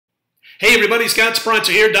Hey everybody, Scott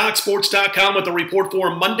Spreitzer here, DocSports.com with a report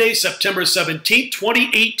for Monday, September 17th,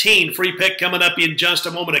 2018. Free pick coming up in just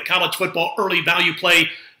a moment. A college football early value play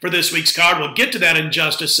for this week's card. We'll get to that in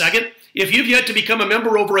just a second. If you've yet to become a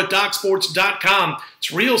member over at DocSports.com,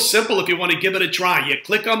 it's real simple if you want to give it a try. You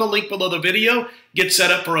click on the link below the video, get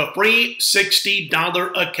set up for a free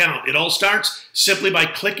 $60 account. It all starts simply by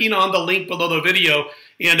clicking on the link below the video.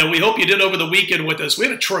 And we hope you did over the weekend with us. We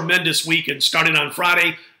had a tremendous weekend starting on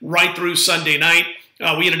Friday right through Sunday night.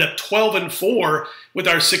 We ended up 12-4 with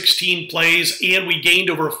our 16 plays, and we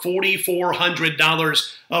gained over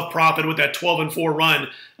 $4,400 of profit with that 12-4 run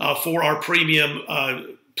for our premium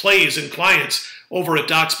plays and clients over at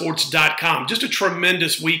DocSports.com. Just a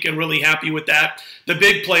tremendous week and really happy with that. The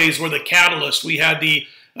big plays were the catalyst. We had the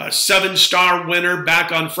 7-star winner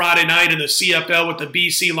back on Friday night in the CFL with the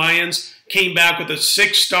BC Lions. Came back with a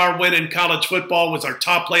 6-star win in college football, was our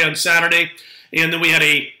top play on Saturday. And then we had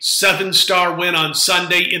a 7-star win on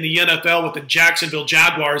Sunday in the NFL with the Jacksonville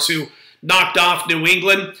Jaguars, who knocked off New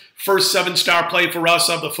England. First 7-star play for us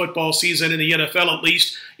of the football season in the NFL at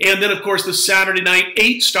least. And then, of course, the Saturday night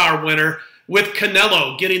 8-star winner with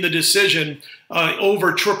Canelo getting the decision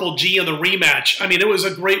over Triple G in the rematch. I mean, it was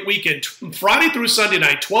a great weekend. Friday through Sunday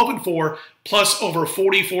night, 12-4 plus over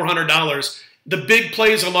 $4,400. The big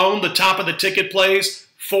plays alone, the top of the ticket plays,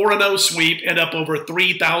 4-0 sweep, and up over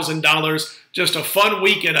 $3,000. Just a fun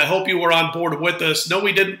weekend. I hope you were on board with us. No,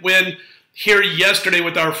 we didn't win here yesterday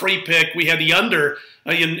with our free pick. We had the under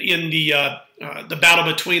in the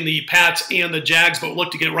battle between the Pats and the Jags, but we'll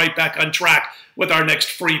look to get right back on track with our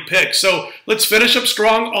next free pick. So let's finish up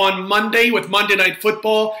strong on Monday with Monday Night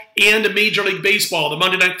Football and Major League Baseball. The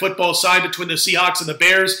Monday Night Football side between the Seahawks and the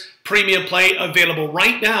Bears. Premium play available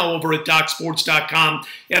right now over at DocSports.com.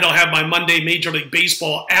 And I'll have my Monday Major League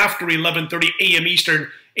Baseball after 11:30 a.m.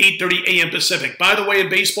 Eastern, 8:30 a.m. Pacific. By the way, in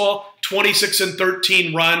baseball,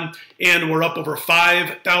 26-13 run, and we're up over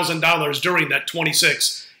 $5,000 during that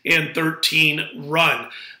 26-13 run.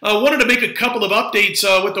 I wanted to make a couple of updates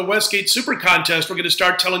with the Westgate Super Contest. We're going to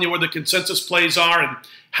start telling you where the consensus plays are and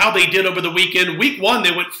how they did over the weekend. Week 1,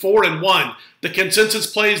 they went 4-1. The consensus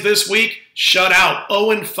plays this week, shut out,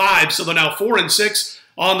 0-5. So they're now 4-6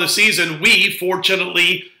 on the season. We,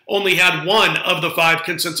 fortunately, only had one of the 5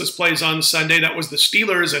 consensus plays on Sunday. That was the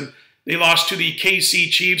Steelers, and they lost to the KC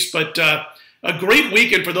Chiefs. But a great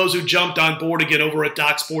weekend for those who jumped on board again over at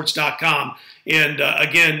DocSports.com. And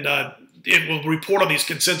again, it will report on these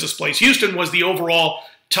consensus plays. Houston was the overall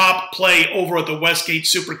top play over at the Westgate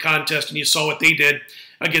Super Contest, and you saw what they did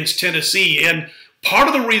against Tennessee. And part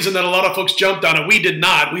of the reason that a lot of folks jumped on it, we did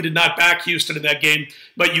not back Houston in that game,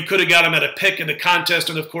 but you could have got them at a pick in the contest,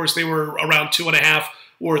 and of course they were around 2.5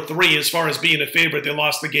 or 3 as far as being a favorite. They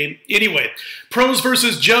lost the game anyway. Pros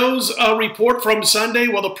versus Joes report from Sunday.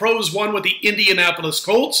 Well, the Pros won with the Indianapolis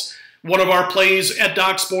Colts. One of our plays at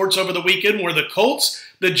Doc Sports over the weekend were the Colts.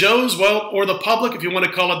 The Joes, well, or the public, if you want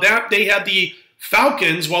to call it that, they had the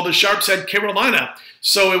Falcons, while the Sharps had Carolina.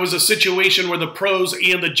 So it was a situation where the Pros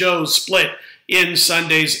and the Joes split in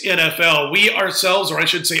Sunday's NFL. We ourselves, or I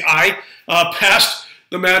should say I, passed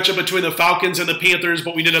the matchup between the Falcons and the Panthers,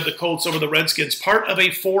 but we did have the Colts over the Redskins. Part of a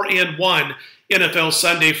 4-1 NFL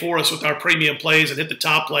Sunday for us with our premium plays, and hit the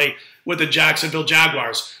top play with the Jacksonville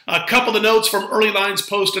Jaguars. A couple of notes from early lines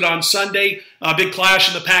posted on Sunday. A big clash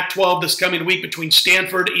in the Pac-12 this coming week between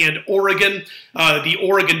Stanford and Oregon. The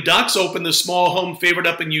Oregon Ducks opened the small home favorite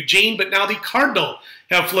up in Eugene, but now the Cardinal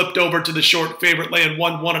have flipped over to the short favorite, laying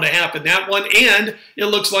 1.5 in that one. And it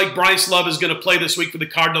looks like Bryce Love is going to play this week for the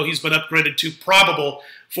Cardinal. He's been upgraded to probable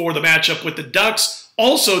for the matchup with the Ducks.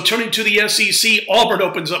 Also, turning to the SEC, Auburn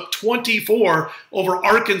opens up 24 over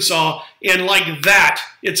Arkansas, and like that,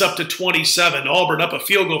 it's up to 27. Auburn up a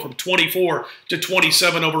field goal from 24 to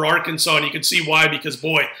 27 over Arkansas, and you can see why, because,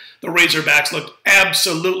 boy, the Razorbacks looked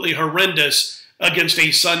absolutely horrendous against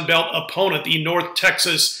a Sun Belt opponent, the North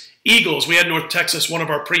Texas Eagles. We had North Texas, one of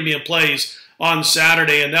our premium plays, on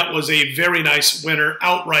Saturday, and that was a very nice winner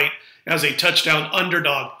outright as a touchdown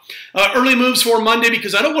underdog. Early moves for Monday,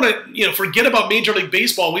 because I don't want to forget about Major League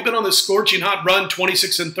Baseball. We've been on this scorching hot run,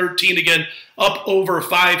 26-13 again, up over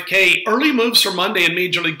 5K. Early moves for Monday in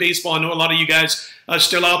Major League Baseball. I know a lot of you guys are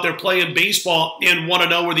still out there playing baseball and want to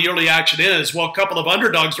know where the early action is. Well, a couple of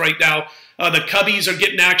underdogs right now. The Cubbies are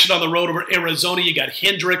getting action on the road over Arizona. You got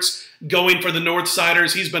Hendricks going for the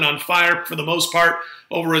Northsiders. He's been on fire for the most part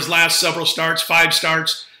over his last several starts, 5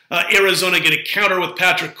 starts. Arizona get a counter with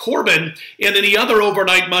Patrick Corbin. And then the other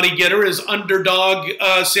overnight money getter is underdog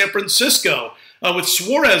San Francisco. With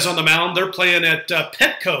Suarez on the mound, they're playing at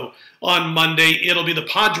Petco on Monday, it'll be the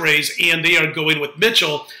Padres, and they are going with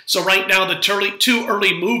Mitchell. So right now, the two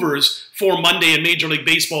early movers for Monday in Major League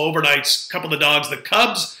Baseball overnights, a couple of dogs, the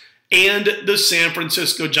Cubs and the San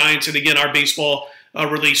Francisco Giants. And again, our baseball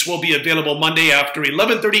release will be available Monday after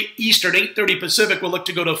 11:30 Eastern, 8:30 Pacific. We'll look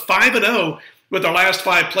to go to 5-0 with our last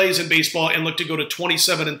 5 plays in baseball and look to go to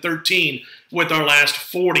 27-13 with our last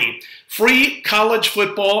 40. Free college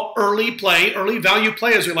football early play, early value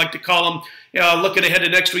play as we like to call them, looking ahead to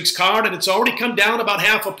next week's card, and it's already come down about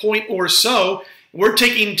half a point or so. We're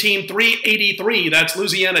taking team 383. That's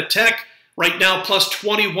Louisiana Tech right now plus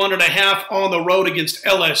 21.5 on the road against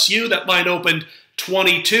LSU. That line opened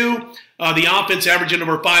 22. The offense averaging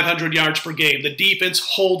over 500 yards per game. The defense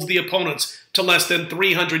holds the opponents to less than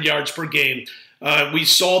 300 yards per game. We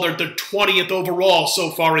saw they're 20th overall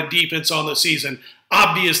so far in defense on the season.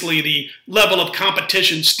 Obviously, the level of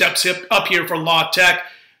competition steps up here for La Tech.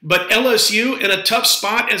 But LSU in a tough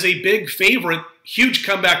spot as a big favorite. Huge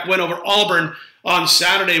comeback win over Auburn on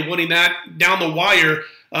Saturday, winning that down the wire.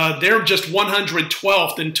 They're just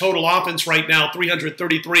 112th in total offense right now,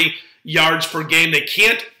 333 yards per game. They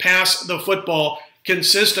can't pass the football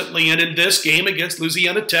consistently. And in this game against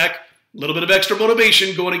Louisiana Tech, a little bit of extra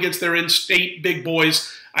motivation going against their in-state big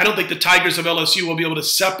boys. I don't think the Tigers of LSU will be able to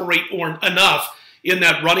separate enough in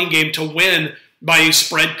that running game to win by a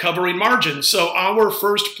spread covering margin. So our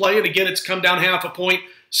first play, and again, it's come down half a point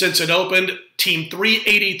since it opened, team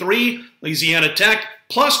 383, Louisiana Tech,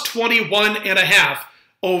 plus 21.5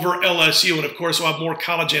 over LSU. And of course, we'll have more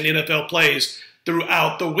college and NFL plays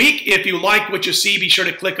throughout the week. If you like what you see, be sure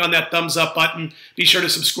to click on that thumbs up button. Be sure to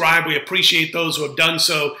subscribe. We appreciate those who have done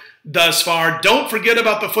so thus far. Don't forget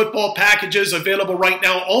about the football packages available right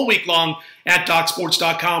now all week long at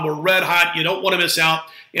DocSports.com. We're red hot. You don't want to miss out.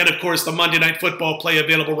 And, of course, the Monday Night Football play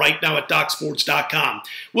available right now at DocSports.com.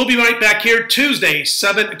 We'll be right back here Tuesday,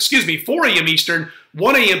 4 a.m. Eastern,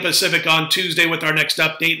 1 a.m. Pacific on Tuesday with our next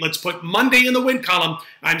update. Let's put Monday in the win column.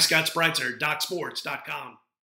 I'm Scott Spreitzer, DocSports.com.